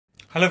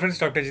Hello friends,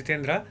 Dr.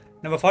 Jithendra.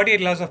 நம்ம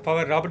 48 laws of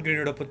power Robert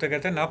கிரீனோட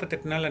புத்தகத்தை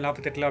 48 நாள்ல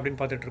 48 அப்படின்னு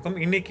பார்த்துட்டு இருக்கோம்.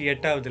 இன்னைக்கு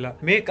 8வது லா,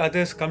 make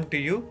others come to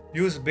you,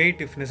 use bait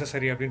if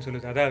necessary அப்படின்னு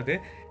சொல்லுது. அதாவது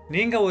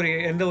நீங்க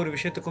எந்த ஒரு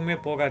விஷயத்துக்குமே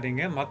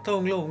போகாதீங்க,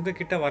 மற்றவங்கள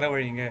உங்ககிட்ட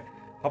வரவழைங்க.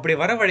 அப்படி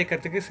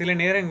வரவழைக்கிறதுக்கு சில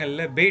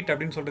நேரங்களில் பெயிட்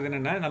அப்படின்னு சொல்கிறது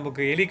என்னென்னா,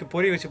 நமக்கு எலிக்கு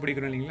பொறி வச்சு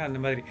பிடிக்கணும் இல்லைங்களா, அந்த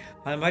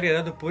மாதிரி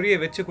ஏதாவது பொரியை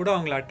வச்சு கூட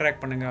அவங்கள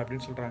அட்ராக்ட் பண்ணுங்க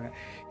அப்படின்னு சொல்கிறாங்க.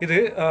 இது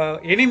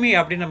எனிமி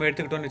அப்படின்னு நம்ம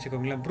எடுத்துக்கிட்டோம்னு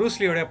வச்சுக்கோங்களேன்.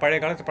 ப்ரூஸ்லியோட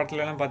பழைய காலத்து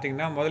படத்துலலாம்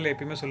பார்த்தீங்கன்னா முதல்ல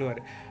எப்பயுமே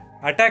சொல்லுவார்,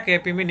 அட்டாக்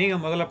எப்பயுமே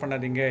நீங்கள் முதல்ல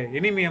பண்ணாதீங்க,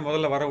 எனிமியை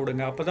முதல்ல வர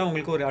விடுங்க, அப்போ தான்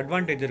உங்களுக்கு ஒரு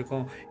அட்வான்டேஜ்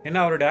இருக்கும். ஏன்னா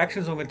அவரோட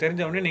ஆக்ஷன்ஸ் உங்களுக்கு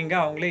தெரிஞ்சவொடனே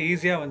நீங்கள் அவங்களே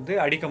ஈஸியாக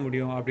அடிக்க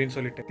முடியும் அப்படின்னு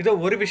சொல்லிட்டு. இதை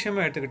ஒரு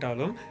விஷயமா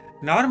எடுத்துக்கிட்டாலும்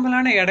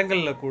நார்மலான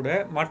இடங்களில் கூட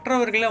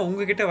மற்றவர்களை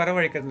உங்ககிட்ட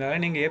வரவழைக்கிறதுனால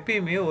நீங்கள்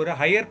எப்பயுமே ஒரு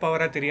ஹையர்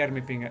பவராக தெரிய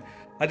ஆரம்பிப்பீங்க.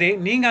 அதே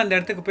நீங்கள் அந்த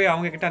இடத்துக்கு போய்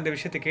அவங்கக்கிட்ட அந்த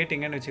விஷயத்தை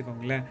கேட்டிங்கன்னு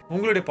வச்சுக்கோங்களேன்,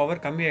 உங்களுடைய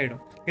பவர்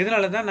கம்மியாயிடும்.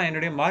 இதனால தான் நான்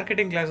என்னுடைய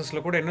மார்க்கெட்டிங்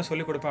கிளாஸஸில் கூட என்ன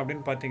சொல்லிக் கொடுப்பேன்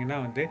அப்படின்னு பார்த்தீங்கன்னா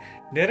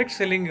டைரக்ட்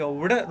செல்லிங்கை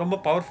விட ரொம்ப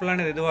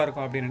பவர்ஃபுல்லான இதுவாக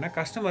இருக்கும் அப்படின்னா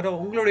கஸ்டமரை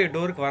உங்களுடைய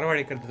டோருக்கு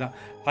வரவழைக்கிறது தான்.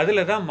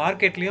 அதில் தான்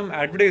மார்க்கெட்லேயும்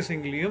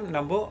அட்வர்டைஸிங்லேயும்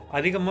நம்ம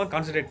அதிகமாக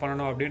கான்சன்ட்ரேட்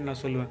பண்ணணும் அப்படின்னு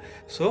நான் சொல்லுவேன்.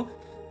 So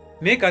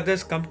make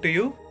others come to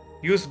you,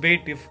 use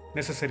paid if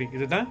necessary.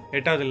 இதுதான்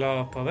 8வது லா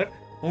ஆஃப் பவர்.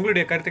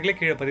 உங்களுடைய கருத்துக்களை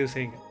கீழே பதிவு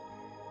செய்யுங்க.